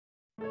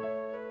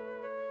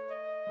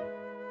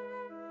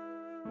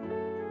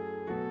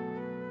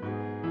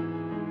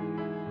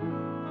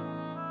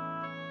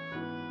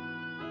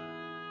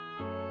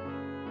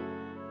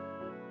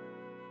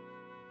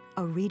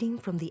A reading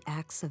from the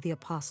Acts of the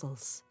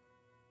Apostles.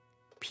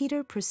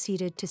 Peter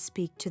proceeded to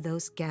speak to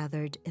those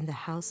gathered in the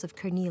house of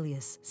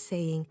Cornelius,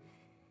 saying,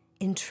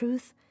 "In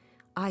truth,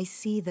 I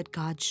see that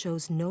God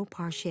shows no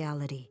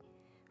partiality.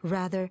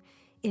 Rather,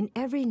 in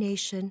every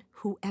nation,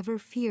 whoever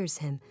fears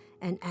him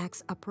and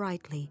acts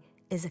uprightly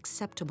is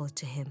acceptable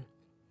to him.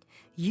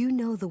 You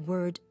know the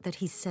word that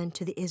he sent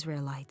to the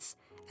Israelites,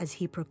 as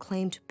he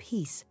proclaimed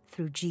peace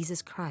through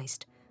Jesus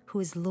Christ, who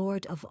is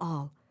Lord of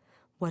all,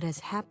 what has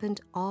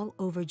happened all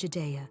over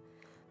Judea,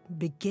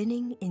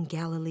 beginning in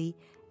Galilee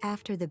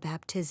after the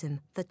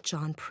baptism that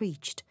John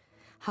preached,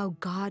 how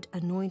God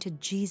anointed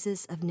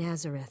Jesus of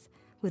Nazareth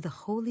with the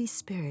Holy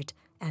Spirit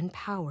and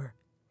power.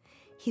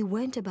 He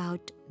went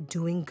about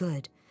doing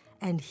good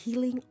and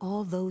healing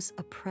all those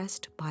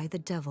oppressed by the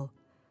devil,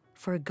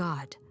 for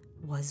God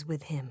was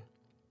with him."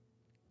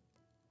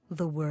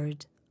 The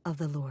word of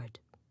the Lord.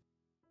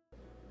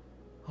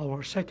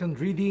 Our second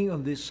reading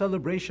on the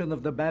celebration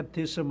of the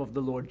baptism of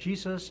the Lord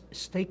Jesus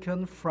is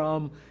taken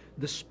from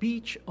the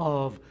speech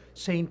of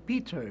St.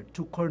 Peter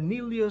to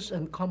Cornelius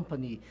and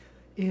company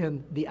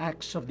in the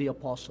Acts of the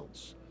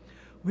Apostles.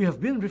 We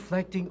have been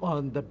reflecting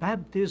on the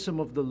baptism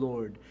of the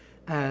Lord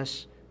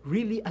as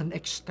really an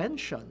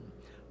extension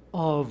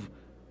of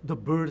the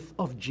birth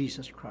of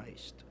Jesus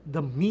Christ,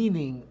 the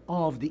meaning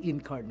of the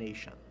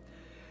incarnation.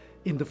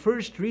 In the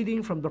first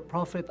reading from the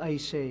prophet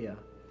Isaiah,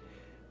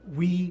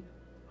 we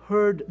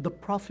heard the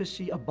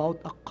prophecy about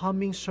a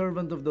coming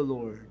servant of the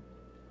Lord,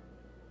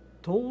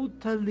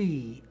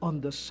 totally on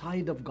the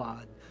side of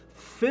God,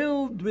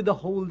 filled with the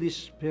Holy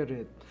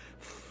Spirit,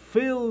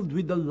 filled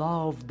with the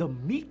love, the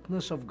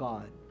meekness of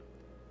God,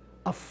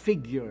 a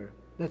figure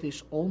that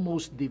is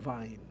almost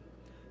divine.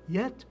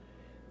 Yet,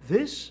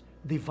 this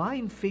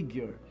divine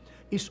figure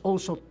is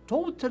also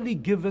totally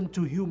given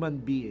to human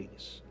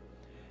beings,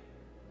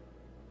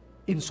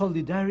 in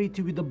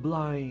solidarity with the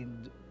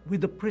blind,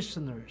 with the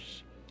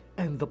prisoners,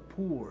 and the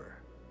poor.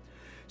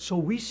 So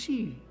we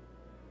see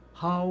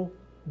how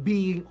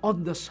being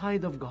on the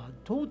side of God,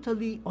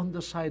 totally on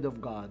the side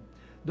of God,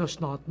 does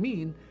not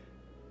mean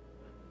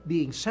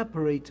being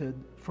separated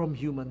from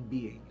human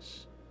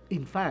beings.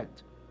 In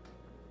fact,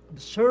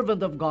 the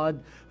servant of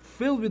God,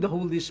 filled with the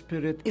Holy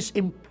Spirit, is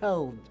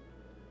impelled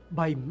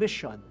by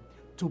mission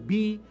to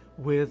be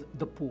with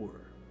the poor.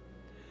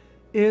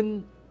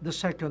 In the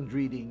second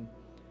reading,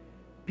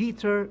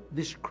 Peter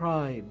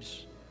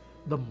describes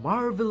the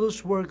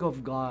marvelous work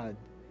of God,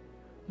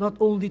 not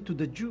only to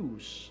the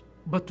Jews,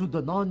 but to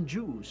the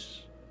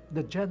non-Jews,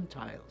 the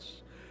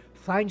Gentiles.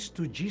 Thanks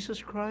to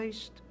Jesus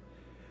Christ,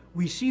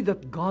 we see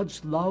that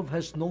God's love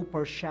has no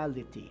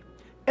partiality.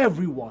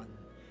 Everyone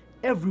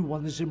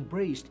is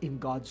embraced in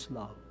God's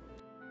love.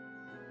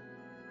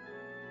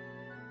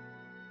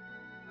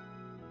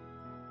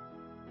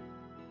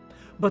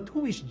 But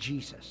who is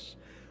Jesus?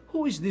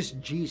 Who is this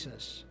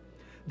Jesus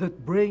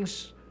that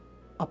brings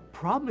a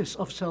promise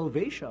of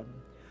salvation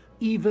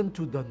even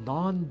to the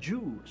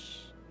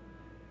non-Jews?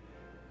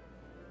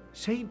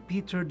 St.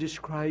 Peter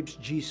describes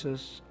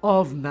Jesus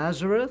of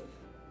Nazareth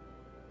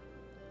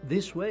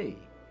this way: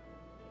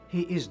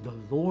 He is the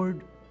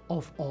Lord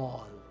of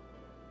all.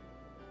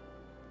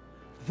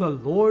 The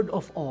Lord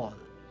of all.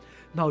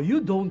 Now,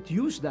 you don't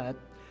use that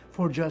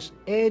for just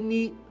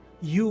any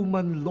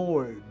human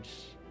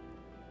lords.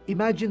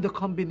 Imagine the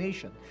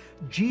combination.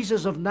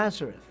 Jesus of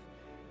Nazareth,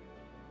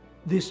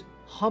 this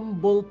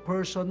humble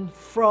person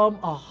from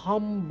a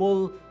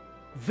humble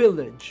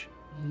village,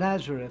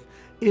 Nazareth,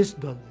 is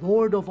the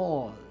Lord of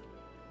all.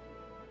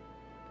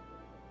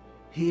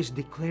 He is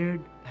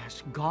declared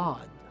as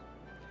God.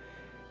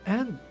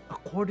 And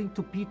according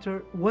to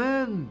Peter,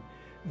 when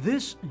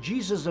this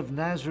Jesus of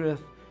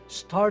Nazareth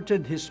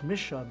started his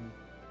mission,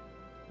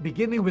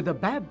 beginning with the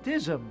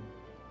baptism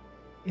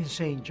in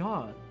St.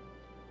 John,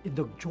 in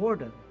the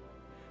Jordan,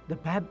 the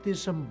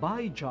baptism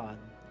by John,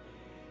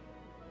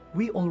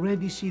 we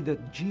already see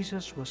that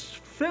Jesus was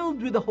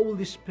filled with the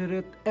Holy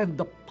Spirit and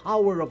the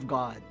power of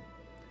God.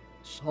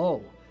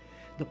 So,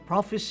 the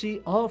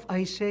prophecy of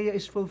Isaiah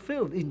is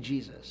fulfilled in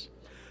Jesus,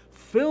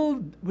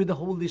 filled with the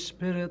Holy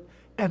Spirit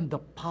and the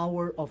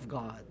power of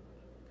God.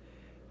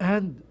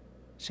 And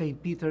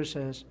St. Peter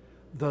says,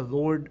 the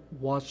Lord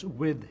was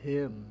with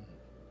him.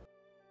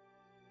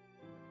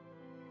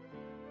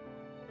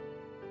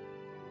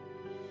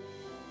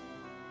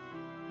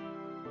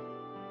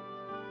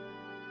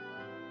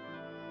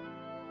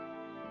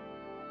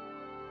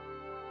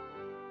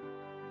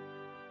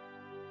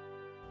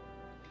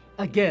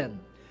 Again,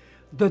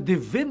 the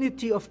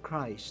divinity of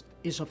Christ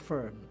is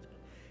affirmed.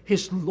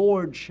 His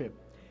lordship,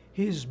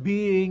 his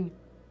being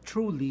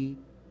truly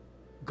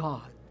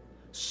God,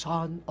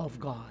 Son of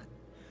God,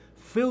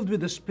 filled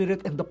with the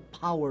Spirit and the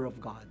power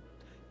of God.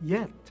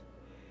 Yet,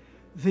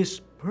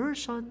 this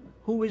person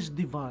who is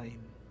divine,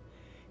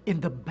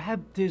 in the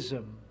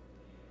baptism,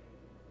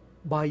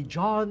 by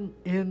John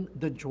in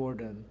the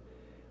Jordan,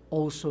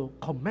 also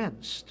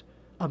commenced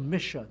a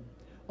mission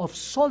of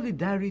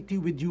solidarity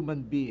with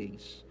human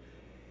beings.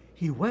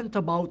 He went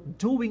about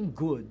doing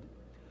good,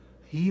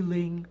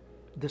 healing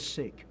the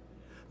sick,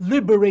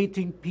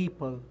 liberating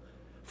people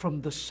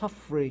from the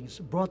sufferings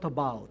brought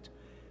about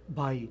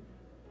by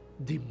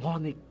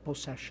demonic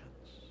possessions.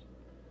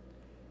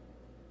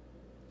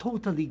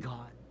 Totally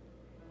God,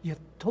 yet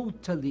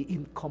totally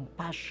in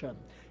compassion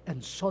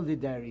and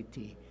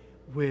solidarity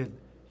with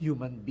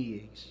human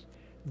beings.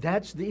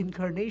 That's the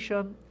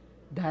incarnation,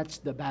 that's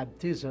the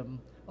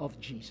baptism of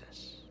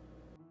Jesus.